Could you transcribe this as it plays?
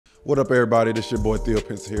What up, everybody? This your boy Theo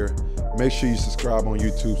Pence here. Make sure you subscribe on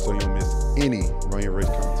YouTube so you don't miss any Run Your Race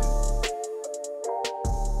content.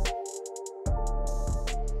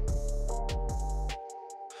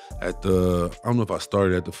 I don't know if I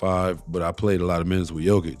started at the 5, but I played a lot of minutes with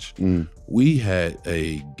Jokic. We had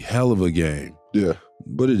a hell of a game. Yeah.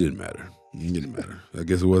 But it didn't matter. It didn't matter. I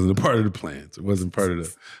guess it wasn't a part of the plans. It wasn't part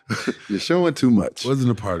of the... You're showing too much.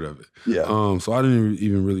 Wasn't a part of it. Yeah. So I didn't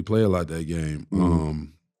even really play a lot that game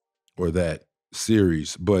or that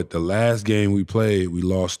series. But the last game we played, we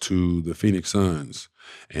lost to the Phoenix Suns.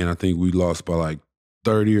 And I think we lost by like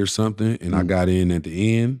 30 or something. And I got in at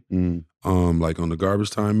the end, like on the garbage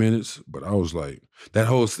time minutes. But I was like, that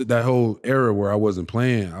whole era where I wasn't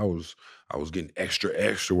playing, I was getting extra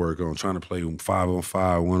work on trying to play 5-on-5,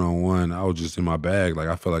 1-on-1. I was just in my bag. Like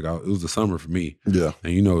I felt like it was the summer for me. Yeah.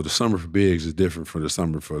 And you know, the summer for bigs is different from the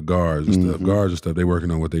summer for guards and stuff. Guards and stuff, they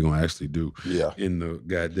working on what they're gonna actually do in the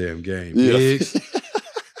goddamn game. Yeah. Bigs,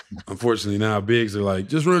 unfortunately now bigs are like,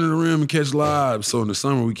 just run to the rim and catch lobs. So in the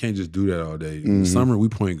summer, we can't just do that all day. In the summer, we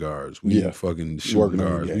point guards. We fucking shooting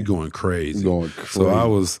guards. We going crazy. So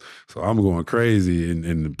I'm going crazy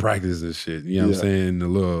in practice and shit. You know what I'm saying? The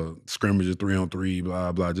little scrimmages, 3-on-3,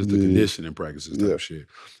 blah, blah, just the conditioning practices type shit.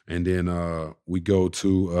 And then we go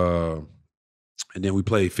to and then we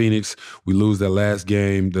play Phoenix. We lose that last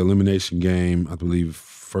game, the elimination game, I believe,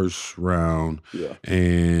 first round. Yeah.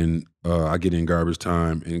 And I get in garbage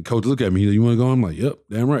time. And coach look at me, you want to go? I'm like, yep,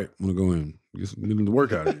 damn right. I'm going to go in. Get the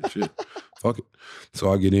work out of it. Shit. Fuck it.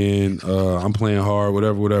 So I get in. I'm playing hard,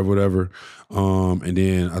 whatever. And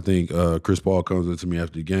then I think Chris Paul comes up to me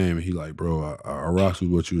after the game and he like, bro, I rocks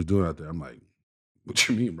with what you was doing out there. I'm like, what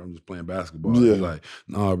you mean, bro? I'm just playing basketball. Yeah. He's like,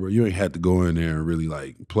 nah, bro, you ain't had to go in there and really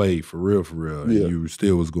like play for real. And you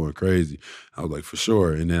still was going crazy. I was like, for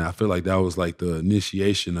sure. And then I feel like that was like the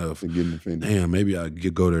initiation of, damn, maybe I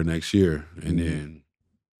could go there next year. And then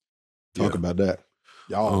talk about that.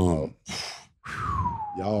 Y'all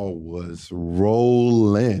was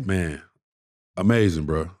rolling. Man, amazing,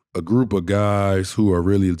 bro. A group of guys who are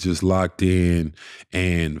really just locked in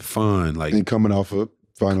and fun. Like, and coming off a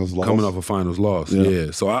finals loss.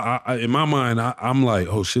 Yeah. So I in my mind, I'm like,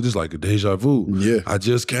 oh shit, it's like a deja vu. Yeah. I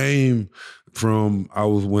just came from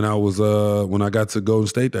when I got to Golden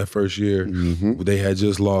State that first year, they had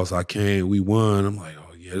just lost. We won. I'm like,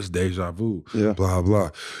 oh yeah, it's deja vu. Yeah. Blah,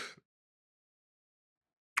 blah.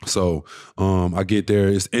 So I get there,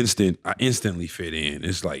 it's instant. I instantly fit in.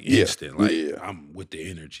 It's like instant. I'm with the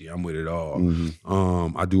energy. I'm with it all.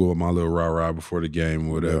 I do my little rah-rah before the game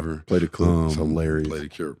or whatever. Yeah, play the clip. It's hilarious. Play the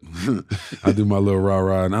clip. I do my little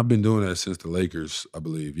rah-rah, and I've been doing that since the Lakers, I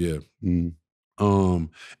believe,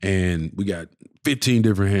 and we got 15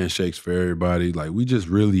 different handshakes for everybody. Like, we just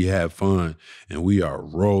really have fun, and we are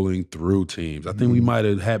rolling through teams. I think we might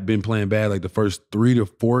have been playing bad like the first 3 to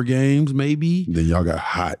 4 games, maybe. Then y'all got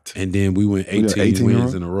hot. And then we went 18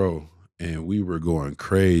 wins in a row, and we were going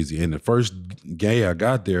crazy. And the first day I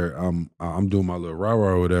got there, I'm doing my little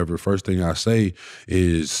rah-rah or whatever. First thing I say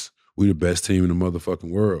is, we the best team in the motherfucking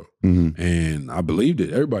world. And I believed it.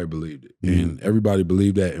 Everybody believed it. And everybody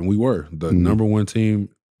believed that. And we were the number one team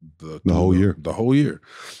the whole year. The whole year.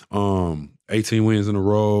 18 wins in a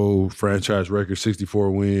row, franchise record,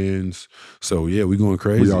 64 wins. So yeah, we going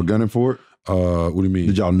crazy. Were y'all gunning for it? What do you mean?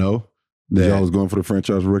 Did y'all know that y'all was going for the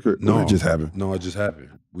franchise record? No, it just happened. No, it just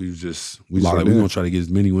happened. We just like, we're gonna try to get as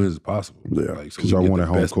many wins as possible. Yeah, like, so because y'all want a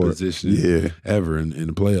home best court position ever in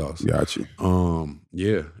the playoffs. Got you.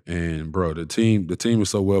 Yeah, and bro, the team is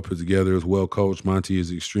so well put together. It's well coached. Monty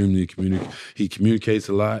is extremely he communicates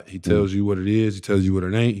a lot. He tells you what it is. He tells you what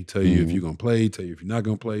it ain't. He tells you if you're gonna play. He tell you if you're not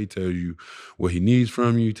gonna play. He tell you what he needs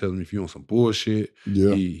from you. He tells him if you're on some bullshit.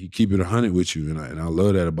 Yeah, he keep it 100 with you, and I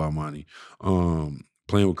love that about Monty.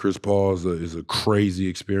 Playing with Chris Paul is a crazy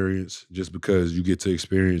experience, just because you get to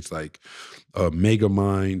experience like a mega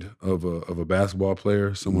mind of a basketball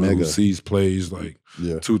player, someone who sees plays like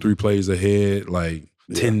 2-3 plays ahead, like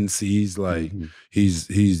tendencies. Like he's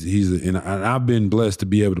and I've been blessed to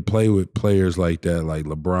be able to play with players like that, like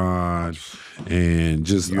LeBron, and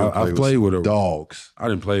just I've played with dogs. I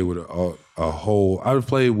didn't play with a whole. I've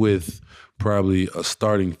played with probably a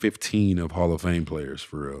starting 15 of Hall of Fame players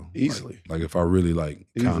for real. Easily. Like if I really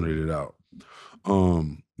counted it out.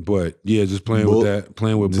 But yeah, just playing with that,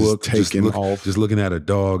 playing with Book, just looking at a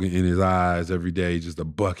dog in his eyes every day, just a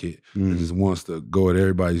bucket that just wants to go at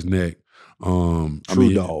everybody's neck.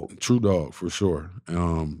 True dog for sure. I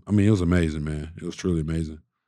mean, it was amazing, man. It was truly amazing.